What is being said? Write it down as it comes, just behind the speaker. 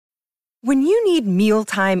When you need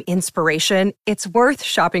mealtime inspiration, it's worth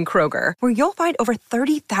shopping Kroger, where you'll find over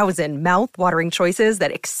 30,000 mouth-watering choices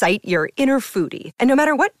that excite your inner foodie. And no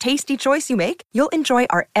matter what tasty choice you make, you'll enjoy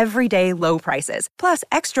our everyday low prices, plus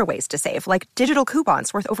extra ways to save, like digital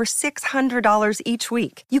coupons worth over $600 each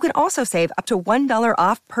week. You can also save up to $1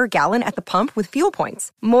 off per gallon at the pump with fuel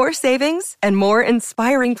points. More savings and more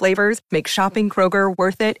inspiring flavors make shopping Kroger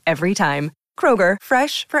worth it every time. Kroger,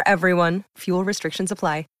 fresh for everyone. Fuel restrictions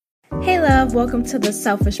apply. Hey love, welcome to the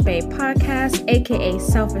Selfish Babe podcast, aka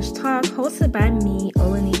Selfish Talk, hosted by me,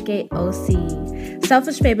 Olanike OC.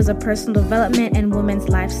 Selfish Babe is a personal development and women's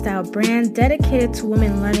lifestyle brand dedicated to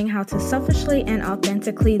women learning how to selfishly and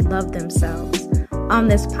authentically love themselves. On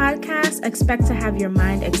this podcast, expect to have your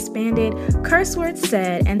mind expanded, curse words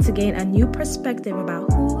said, and to gain a new perspective about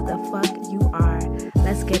who the fuck you are.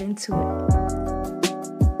 Let's get into it.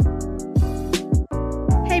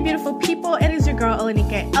 Hey beautiful people, it is your girl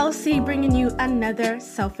Olanike LC bringing you another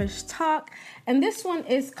Selfish Talk, and this one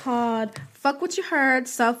is called Fuck What You Heard,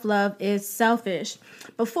 Self-Love is Selfish.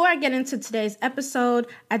 Before I get into today's episode,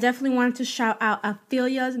 I definitely wanted to shout out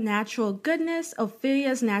Ophelia's Natural Goodness.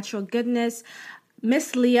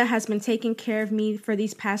 Miss Leah has been taking care of me for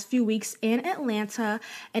these past few weeks in Atlanta,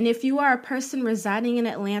 and if you are a person residing in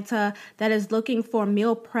Atlanta that is looking for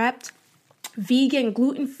meal prepped, vegan,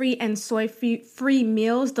 gluten-free, and soy-free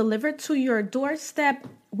meals delivered to your doorstep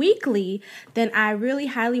weekly, then I really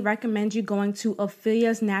highly recommend you going to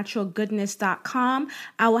opheliasnaturalgoodness.com.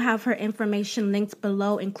 I will have her information linked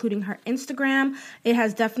below, including her Instagram. It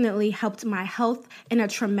has definitely helped my health in a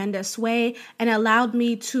tremendous way and allowed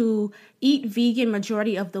me to eat vegan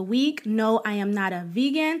majority of the week. No, I am not a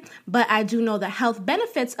vegan, but I do know the health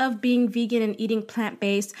benefits of being vegan and eating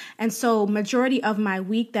plant-based. And so majority of my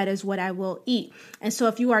week, that is what I will eat. And so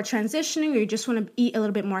if you are transitioning or you just want to eat a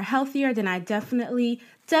little bit more healthier, then I definitely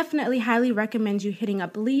highly recommend you hitting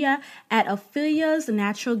up Leah at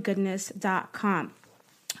opheliasnaturalgoodness.com.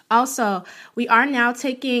 Also, we are now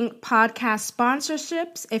taking podcast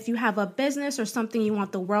sponsorships. If you have a business or something you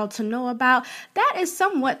want the world to know about that is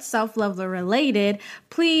somewhat self-love related,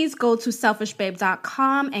 please go to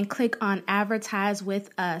selfishbabe.com and click on advertise with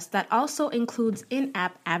us. That also includes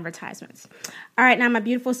in-app advertisements. All right, now my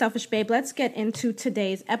beautiful selfish babe, let's get into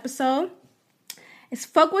today's episode. It's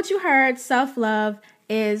Fuck What You Heard, Self-Love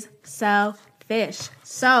is Selfish.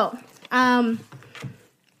 So,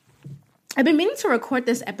 I've been meaning to record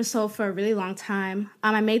this episode for a really long time.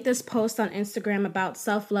 I made this post on Instagram about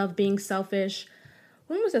self-love being selfish.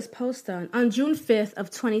 When was this post done? On June 5th of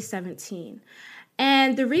 2017.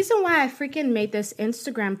 And the reason why I freaking made this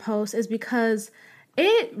Instagram post is because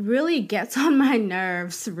it really gets on my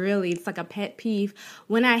nerves, really. It's like a pet peeve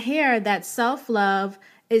when I hear that self-love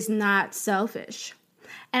is not selfish.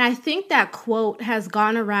 And I think that quote has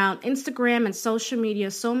gone around Instagram and social media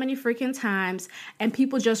so many freaking times, and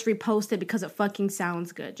people just repost it because it fucking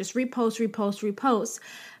sounds good. Just repost.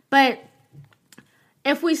 But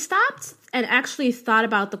if we stopped and actually thought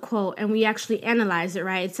about the quote and we actually analyze it,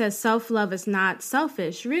 right, it says self-love is not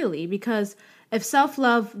selfish, really, because if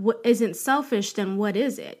self-love isn't selfish, then what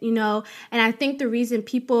is it, you know? And I think the reason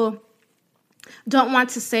people don't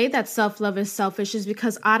want to say that self-love is selfish is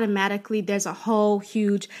because automatically there's a whole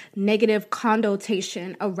huge negative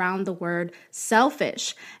connotation around the word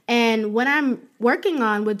selfish. And what I'm working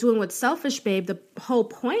on with Selfish Babe, the whole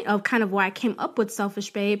point of kind of why I came up with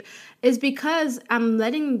Selfish Babe is because I'm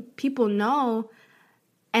letting people know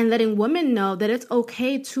and letting women know that it's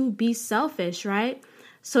okay to be selfish, right?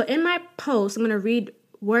 So in my post, I'm going to read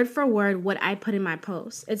word for word what I put in my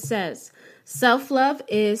post. It says, self-love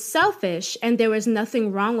is selfish, and there is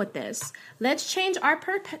nothing wrong with this. Let's change our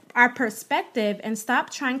perspective and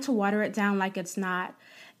stop trying to water it down like it's not.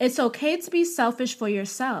 It's okay to be selfish for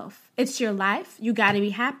yourself. It's your life. You got to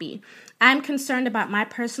be happy. I'm concerned about my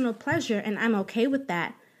personal pleasure, and I'm okay with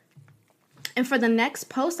that. And for the next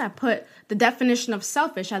post, I put the definition of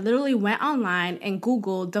selfish. I literally went online and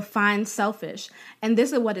Googled define selfish. And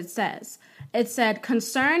this is what it says. It said,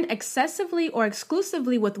 concerned excessively or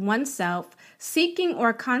exclusively with oneself, seeking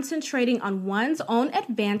or concentrating on one's own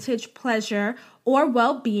advantage, pleasure, or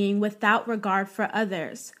well-being without regard for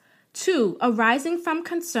others. 2, arising from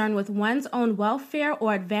concern with one's own welfare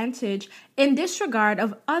or advantage in disregard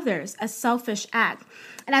of others, a selfish act.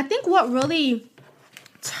 And I think what really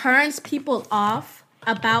turns people off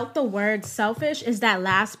about the word selfish is that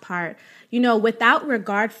last part, you know, without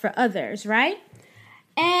regard for others, right?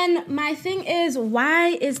 And my thing is, why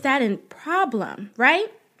is that a problem,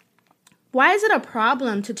 right? Why is it a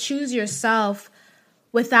problem to choose yourself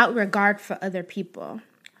without regard for other people?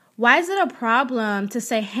 Why is it a problem to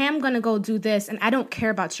say, hey, I'm going to go do this and I don't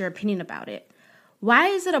care about your opinion about it? Why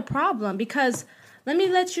is it a problem? Because let me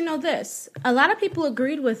let you know this. A lot of people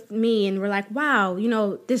agreed with me and were like, wow,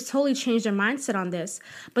 this totally changed their mindset on this.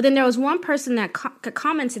 But then there was one person that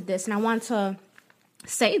commented this, and I want to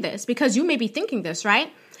say this because you may be thinking this,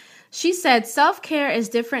 right? She said, self-care is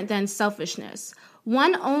different than selfishness.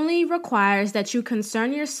 One only requires that you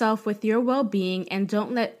concern yourself with your well-being and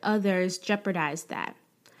don't let others jeopardize that.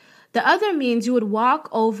 The other means you would walk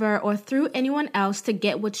over or through anyone else to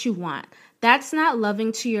get what you want. That's not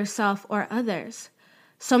loving to yourself or others.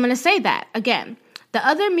 So I'm going to say that again. The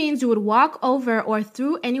other means you would walk over or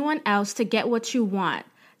through anyone else to get what you want.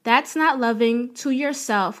 That's not loving to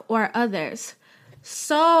yourself or others.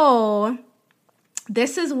 So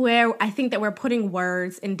this is where I think that we're putting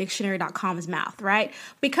words in dictionary.com's mouth, right?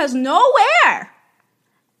 Because nowhere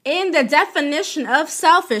in the definition of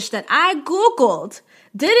selfish that I Googled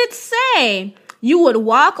did it say you would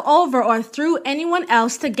walk over or through anyone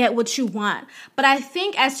else to get what you want. But I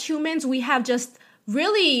think as humans, we have just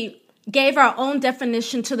really gave our own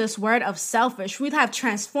definition to this word of selfish. We have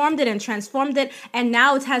transformed it, and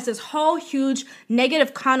now it has this whole huge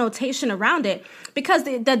negative connotation around it. Because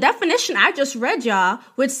the definition I just read, y'all,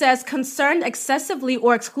 which says concerned excessively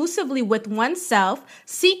or exclusively with oneself,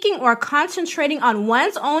 seeking or concentrating on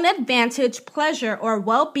one's own advantage, pleasure, or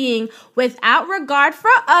well-being without regard for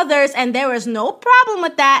others, and there is no problem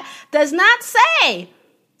with that, does not say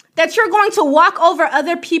that you're going to walk over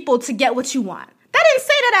other people to get what you want. That didn't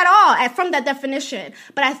say that at all from that definition.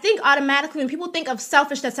 But I think automatically when people think of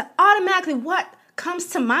selfish, that's automatically what comes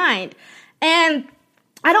to mind. And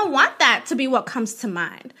I don't want that to be what comes to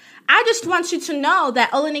mind. I just want you to know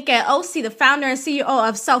that Olenike Osi, the founder and CEO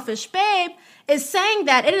of Selfish Babe, is saying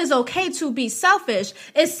that it is okay to be selfish.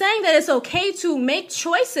 It's saying that it's okay to make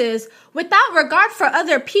choices without regard for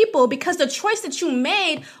other people because the choice that you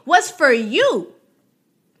made was for you.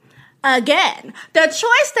 Again, the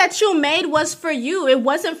choice that you made was for you. It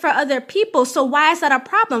wasn't for other people. So why is that a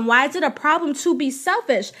problem? Why is it a problem to be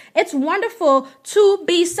selfish? It's wonderful to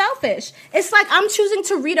be selfish. It's like I'm choosing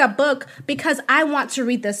to read a book because I want to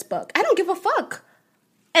read this book. I don't give a fuck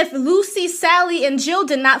if Lucy, Sally, and Jill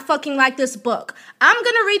did not fucking like this book. I'm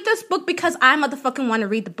going to read this book because I motherfucking want to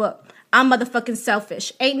read the book. I'm motherfucking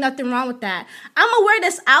selfish. Ain't nothing wrong with that. I'm gonna wear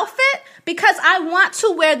this outfit because I want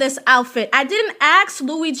to wear this outfit. I didn't ask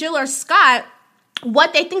Louis, Jill, or Scott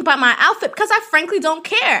what they think about my outfit because I frankly don't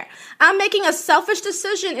care. I'm making a selfish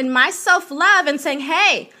decision in my self-love and saying,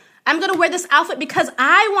 hey, I'm gonna wear this outfit because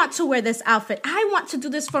I want to wear this outfit. I want to do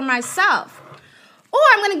this for myself. Or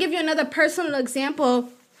I'm gonna give you another personal example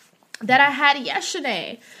that I had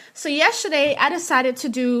yesterday. So yesterday I decided to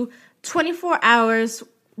do 24 hours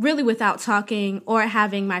really without talking or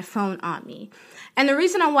having my phone on me. And the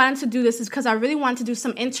reason I wanted to do this is because I really wanted to do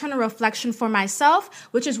some internal reflection for myself,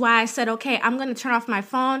 which is why I said, okay, I'm going to turn off my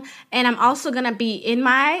phone and I'm also going to be in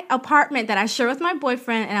my apartment that I share with my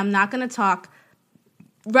boyfriend and I'm not going to talk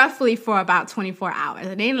roughly for about 24 hours.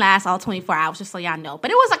 It didn't last all 24 hours, just so y'all know, but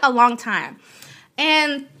it was like a long time.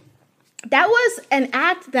 And that was an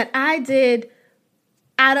act that I did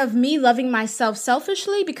out of me loving myself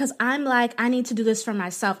selfishly because I'm like, I need to do this for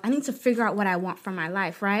myself. I need to figure out what I want for my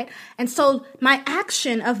life, right? And so my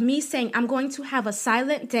action of me saying I'm going to have a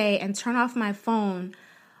silent day and turn off my phone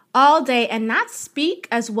all day and not speak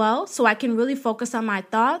as well so I can really focus on my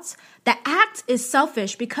thoughts, the act is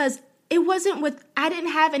selfish because I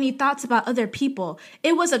didn't have any thoughts about other people.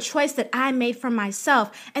 It was a choice that I made for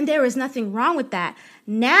myself, and there is nothing wrong with that.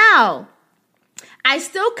 Now, I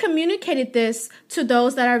still communicated this to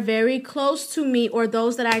those that are very close to me or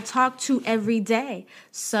those that I talk to every day.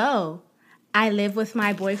 So I live with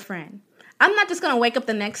my boyfriend. I'm not just going to wake up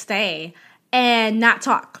the next day and not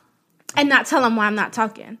talk and not tell him why I'm not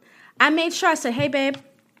talking. I made sure I said, hey, babe,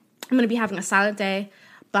 I'm going to be having a silent day,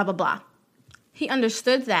 blah, blah, blah. He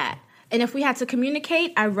understood that. And if we had to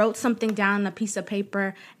communicate, I wrote something down on a piece of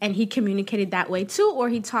paper and he communicated that way too, or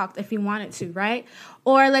he talked if he wanted to, right?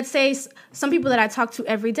 Or let's say some people that I talk to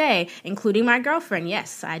every day, including my girlfriend.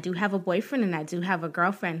 Yes, I do have a boyfriend and I do have a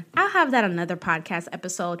girlfriend. I'll have that another podcast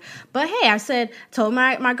episode. But hey, told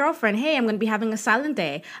my girlfriend, hey, I'm going to be having a silent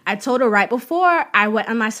day. I told her right before I went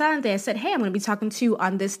on my silent day, I said, hey, I'm going to be talking to you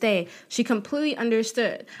on this day. She completely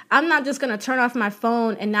understood. I'm not just going to turn off my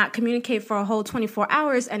phone and not communicate for a whole 24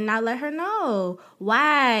 hours and not let her know.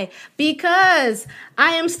 Why? Because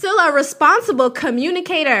I am still a responsible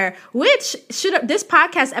communicator, which this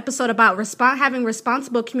podcast episode about having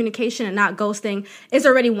responsible communication and not ghosting is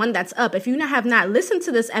already one that's up. If you have not listened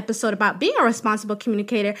to this episode about being a responsible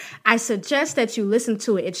communicator, I suggest that you listen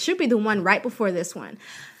to it. It should be the one right before this one.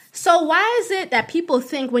 So why is it that people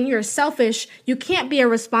think when you're selfish, you can't be a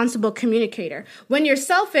responsible communicator? When you're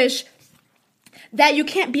selfish, that you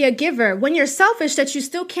can't be a giver. When you're selfish, that you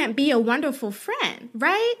still can't be a wonderful friend,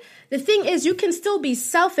 right? The thing is, you can still be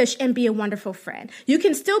selfish and be a wonderful friend. You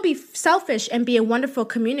can still be selfish and be a wonderful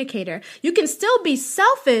communicator. You can still be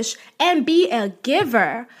selfish and be a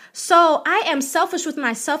giver. So I am selfish with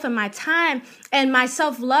myself and my time, and my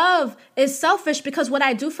self-love is selfish because what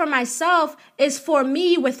I do for myself is for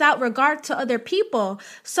me without regard to other people.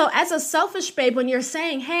 So as a selfish babe, when you're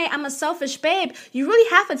saying, hey, I'm a selfish babe, you really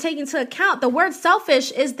have to take into account the word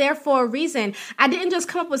selfish is there for a reason. I didn't just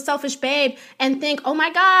come up with selfish babe and think, oh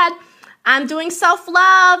my God, I'm doing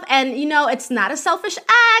self-love and, it's not a selfish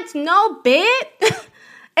act. No, bit.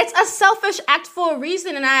 It's a selfish act for a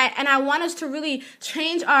reason. And I want us to really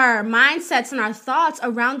change our mindsets and our thoughts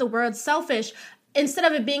around the word selfish. Instead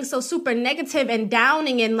of it being so super negative and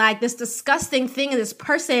downing and like this disgusting thing and this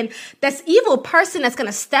person, this evil person that's going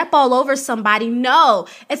to step all over somebody. No,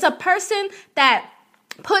 it's a person that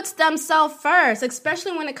puts themselves first,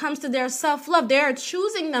 especially when it comes to their self-love. They're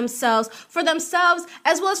choosing themselves for themselves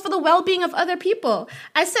as well as for the well-being of other people.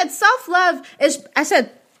 I said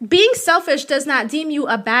being selfish does not deem you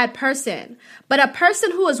a bad person, but a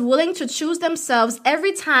person who is willing to choose themselves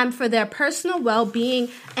every time for their personal well-being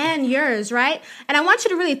and yours, right? And I want you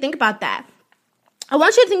to really think about that. I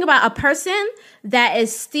want you to think about a person that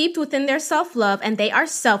is steeped within their self-love and they are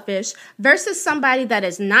selfish versus somebody that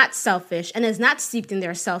is not selfish and is not steeped in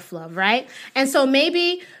their self-love, right? And so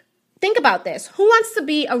maybe think about this. Who wants to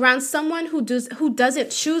be around someone who doesn't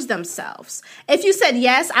choose themselves? If you said,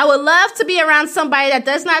 yes, I would love to be around somebody that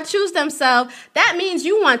does not choose themselves, that means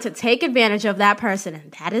you want to take advantage of that person.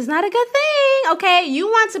 And that is not a good thing, okay? You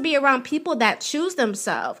want to be around people that choose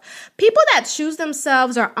themselves. People that choose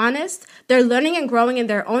themselves are honest. They're learning and growing in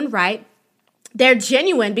their own right. They're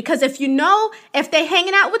genuine because if they're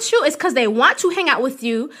hanging out with you, it's because they want to hang out with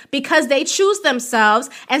you because they choose themselves.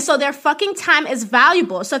 And so their fucking time is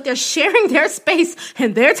valuable. So if they're sharing their space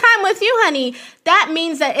and their time with you, honey, that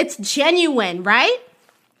means that it's genuine, right?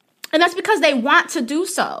 And that's because they want to do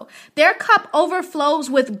so. Their cup overflows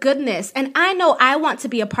with goodness. And I know I want to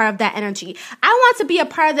be a part of that energy. I want to be a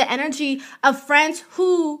part of the energy of friends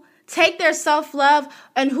who take their self-love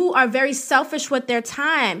and who are very selfish with their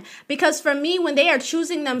time. Because for me, when they are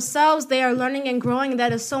choosing themselves, they are learning and growing.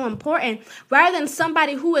 That is so important. Rather than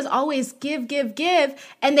somebody who is always give,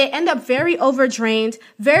 and they end up very overdrained,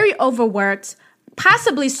 very overworked,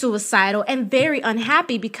 possibly suicidal, and very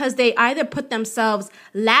unhappy because they either put themselves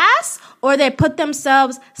last or they put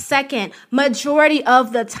themselves second majority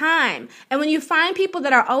of the time. And when you find people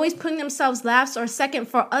that are always putting themselves last or second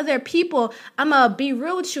for other people, I'm going to be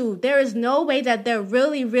real with you. There is no way that they're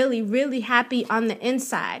really, really, really happy on the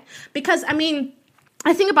inside. Because,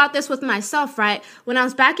 I think about this with myself, right? When I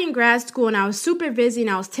was back in grad school and I was super busy and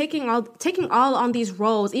I was taking all on these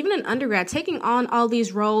roles, even in undergrad, taking on all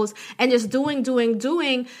these roles and just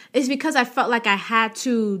doing is because I felt like I had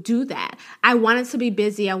to do that. I wanted to be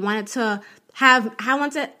busy. I wanted to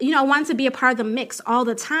be a part of the mix all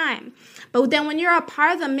the time. But then when you're a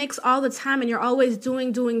part of the mix all the time and you're always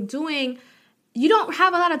doing, you don't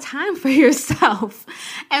have a lot of time for yourself.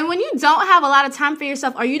 And when you don't have a lot of time for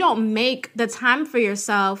yourself or you don't make the time for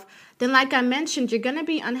yourself, then like I mentioned, you're going to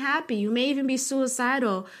be unhappy. You may even be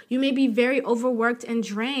suicidal. You may be very overworked and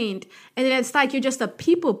drained. And then it's like you're just a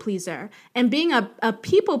people pleaser. And being a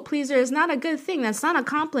people pleaser is not a good thing. That's not a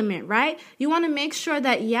compliment, right? You want to make sure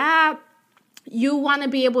that, you want to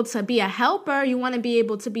be able to be a helper, you want to be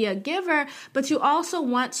able to be a giver, but you also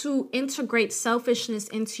want to integrate selfishness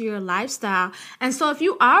into your lifestyle. And so if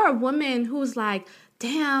you are a woman who's like,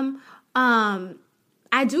 damn, I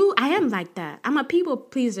am like that. I'm a people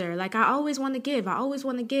pleaser. Like I always want to give.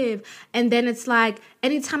 And then it's like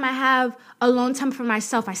anytime I have alone time for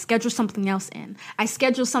myself, I schedule something else in.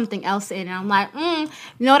 And I'm like, you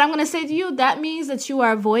know what I'm going to say to you? That means that you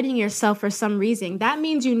are avoiding yourself for some reason. That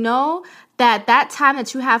means that time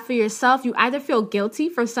that you have for yourself, you either feel guilty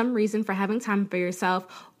for some reason for having time for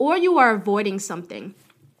yourself, or you are avoiding something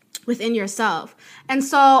within yourself. And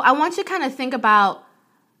so I want you to kind of think about,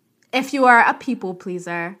 if you are a people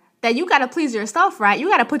pleaser, that you got to please yourself, right? You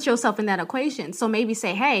got to put yourself in that equation. So maybe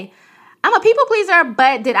say, hey, I'm a people pleaser,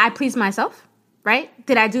 but did I please myself? right?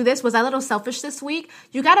 Did I do this? Was I a little selfish this week?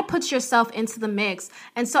 You got to put yourself into the mix.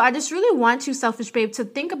 And so I just really want you, selfish babe, to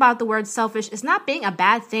think about the word selfish. It's not being a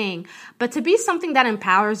bad thing, but to be something that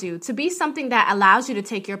empowers you, to be something that allows you to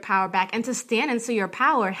take your power back and to stand into your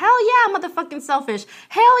power. Hell yeah, I'm motherfucking selfish.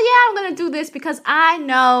 Hell yeah, I'm going to do this because I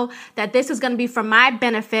know that this is going to be for my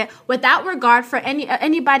benefit without regard for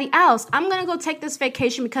anybody else. I'm going to go take this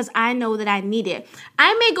vacation because I know that I need it.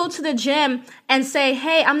 I may go to the gym and say,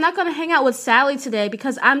 hey, I'm not going to hang out with Sally today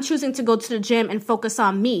because I'm choosing to go to the gym and focus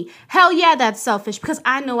on me. Hell yeah, that's selfish because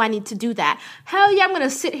I know I need to do that. Hell yeah, I'm going to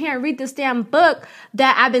sit here and read this damn book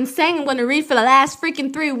that I've been saying I'm going to read for the last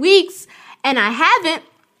freaking 3 weeks and I haven't.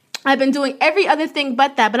 I've been doing every other thing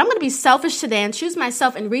but that, but I'm going to be selfish today and choose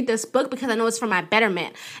myself and read this book because I know it's for my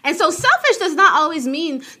betterment. And so selfish does not always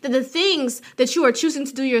mean that the things that you are choosing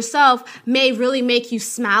to do yourself may really make you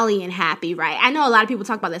smiley and happy, right? I know a lot of people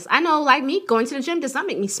talk about this. I know, like me, going to the gym does not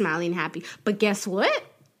make me smiley and happy. But guess what?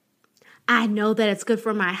 I know that it's good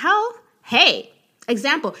for my health. Hey,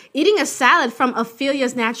 example, eating a salad from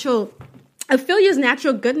Ophelia's natural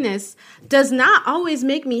goodness does not always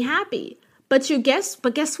make me happy. But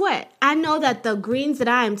guess what? I know that the greens that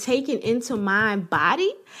I am taking into my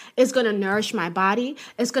body is going to nourish my body.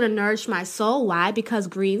 It's going to nourish my soul. Why? Because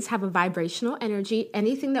greens have a vibrational energy.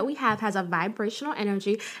 Anything that we have has a vibrational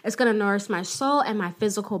energy. It's going to nourish my soul and my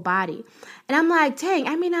physical body. And I'm like, dang,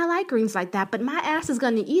 I mean, I like greens like that, but my ass is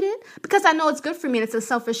going to eat it because I know it's good for me and it's a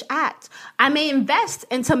selfish act. I may invest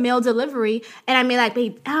into meal delivery and I may like,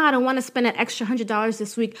 babe, I don't want to spend an extra $100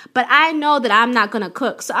 this week, but I know that I'm not going to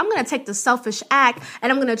cook. So I'm going to take the selfish act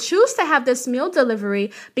and I'm going to choose to have this meal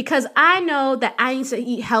delivery because I know that I need to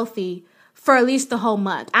eat healthy for at least the whole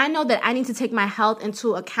month. I know that I need to take my health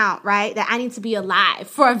into account, right? That I need to be alive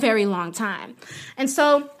for a very long time. And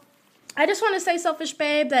so I just want to say, selfish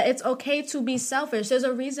babe, that it's okay to be selfish. There's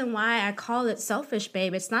a reason why I call it selfish,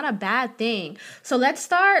 babe. It's not a bad thing. So let's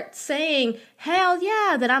start saying, hell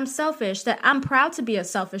yeah, that I'm selfish, that I'm proud to be a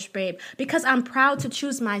selfish babe because I'm proud to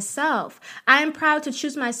choose myself. I am proud to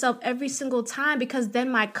choose myself every single time because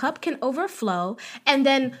then my cup can overflow. And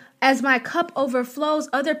then as my cup overflows,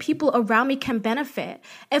 other people around me can benefit.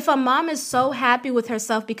 If a mom is so happy with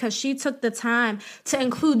herself because she took the time to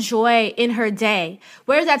include joy in her day,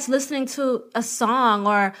 whether that's listening to a song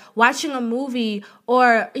or watching a movie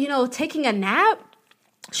or, taking a nap,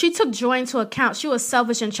 she took joy into account. She was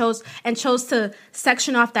selfish and chose to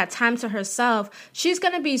section off that time to herself. She's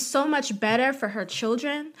going to be so much better for her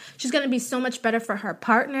children. She's going to be so much better for her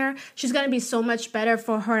partner. She's going to be so much better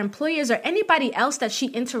for her employers or anybody else that she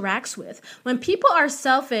interacts with. When people are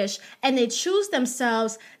selfish and they choose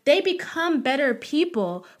themselves, they become better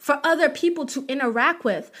people for other people to interact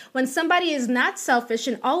with. When somebody is not selfish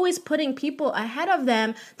and always putting people ahead of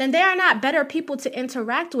them, then they are not better people to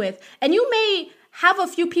interact with. And you may have a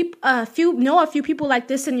few people like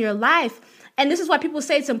this in your life. And this is why people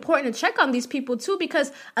say it's important to check on these people too,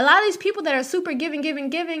 because a lot of these people that are super giving,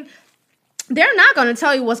 they're not going to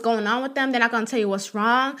tell you what's going on with them. They're not going to tell you what's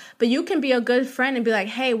wrong. But you can be a good friend and be like,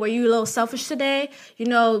 hey, were you a little selfish today?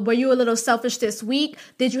 Were you a little selfish this week?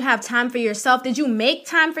 Did you have time for yourself? Did you make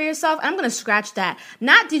time for yourself? I'm going to scratch that.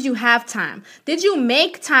 Not did you have time. Did you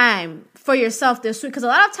make time for yourself this week? Because a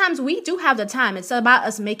lot of times we do have the time. It's about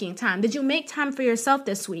us making time. Did you make time for yourself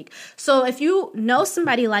this week? So if you know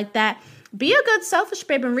somebody like that, be a good selfish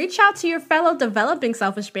babe and reach out to your fellow developing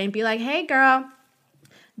selfish babe and be like, hey, girl,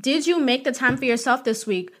 did you make the time for yourself this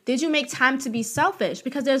week? Did you make time to be selfish?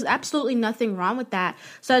 Because there's absolutely nothing wrong with that.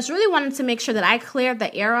 So I just really wanted to make sure that I cleared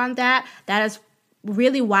the air on that. That is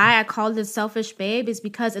really why I called it selfish babe, is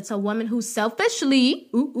because it's a woman who selfishly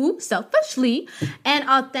and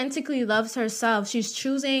authentically loves herself. She's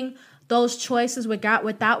choosing those choices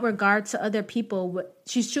without regard to other people.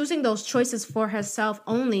 She's choosing those choices for herself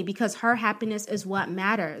only because her happiness is what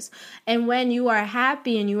matters. And when you are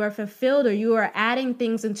happy and you are fulfilled, or you are adding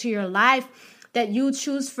things into your life that you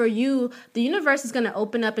choose for you, the universe is going to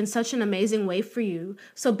open up in such an amazing way for you.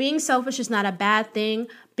 So being selfish is not a bad thing.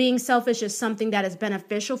 Being selfish is something that is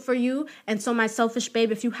beneficial for you. And so my selfish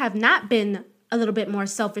babe, if you have not been a little bit more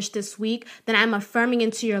selfish this week, then I'm affirming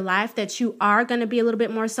into your life that you are going to be a little bit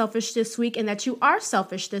more selfish this week and that you are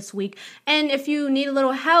selfish this week. And if you need a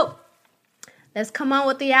little help, let's come on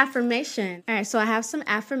with the affirmation. All right, so I have some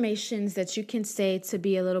affirmations that you can say to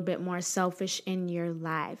be a little bit more selfish in your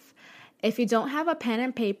life. If you don't have a pen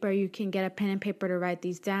and paper, you can get a pen and paper to write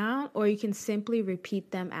these down, or you can simply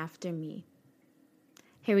repeat them after me.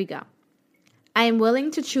 Here we go. I am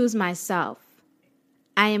willing to choose myself.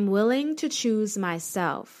 I am willing to choose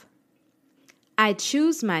myself. I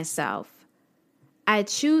choose myself. I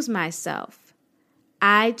choose myself.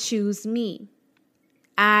 I choose me.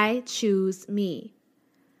 I choose me.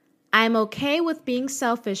 I am okay with being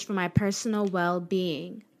selfish for my personal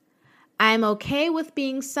well-being. I am okay with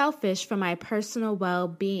being selfish for my personal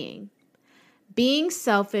well-being. Being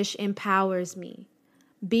selfish empowers me.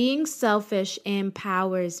 Being selfish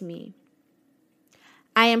empowers me.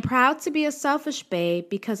 I am proud to be a selfish babe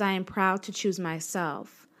because I am proud to choose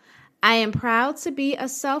myself. I am proud to be a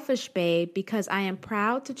selfish babe because I am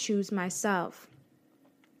proud to choose myself.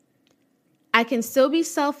 I can still be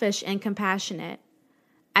selfish and compassionate.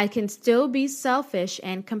 I can still be selfish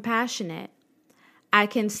and compassionate. I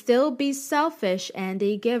can still be selfish and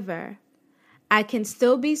a giver. I can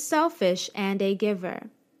still be selfish and a giver.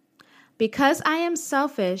 Because I am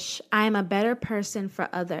selfish, I am a better person for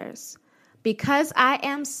others. Because I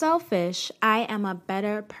am selfish, I am a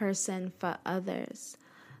better person for others.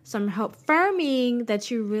 So I'm affirming that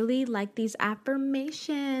you really like these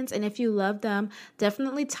affirmations. And if you love them,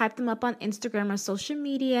 definitely type them up on Instagram or social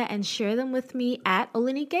media and share them with me at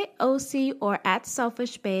OluniGayOC or at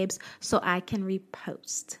Selfish Babes so I can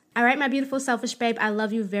repost. All right, my beautiful selfish babe, I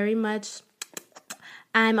love you very much.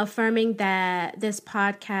 I'm affirming that this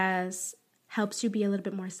podcast helps you be a little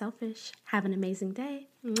bit more selfish. Have an amazing day.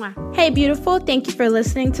 Mwah. Hey, beautiful. Thank you for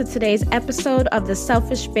listening to today's episode of the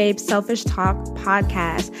Selfish Babe Selfish Talk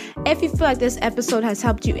podcast. If you feel like this episode has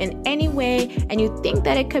helped you in any way and you think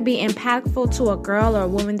that it could be impactful to a girl or a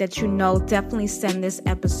woman that you know, definitely send this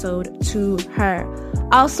episode to her.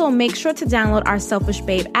 Also, make sure to download our Selfish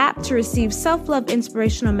Babe app to receive self-love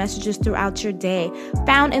inspirational messages throughout your day,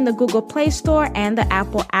 found in the Google Play Store and the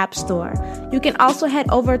Apple App Store. You can also head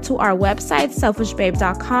over to our website,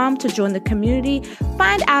 selfishbabe.com, to join the community,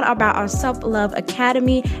 find out about our Self-Love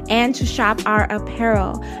Academy, and to shop our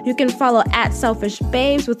apparel. You can follow at Selfish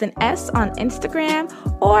Babes with an S on Instagram,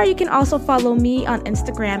 or you can also follow me on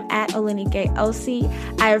Instagram at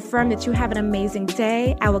OluniGayOC. I affirm that you have an amazing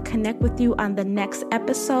day. I will connect with you on the next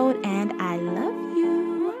episode, and I love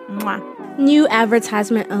you. Mwah. New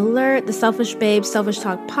advertisement alert. The Selfish Babe Selfish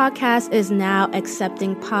Talk podcast is now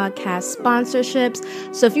accepting podcast sponsorships.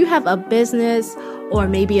 So if you have a business or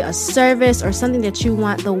maybe a service or something that you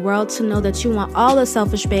want the world to know, that you want all the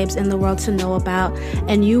selfish babes in the world to know about,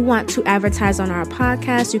 and you want to advertise on our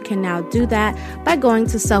podcast, you can now do that by going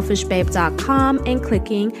to selfishbabe.com and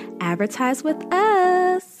clicking advertise with us.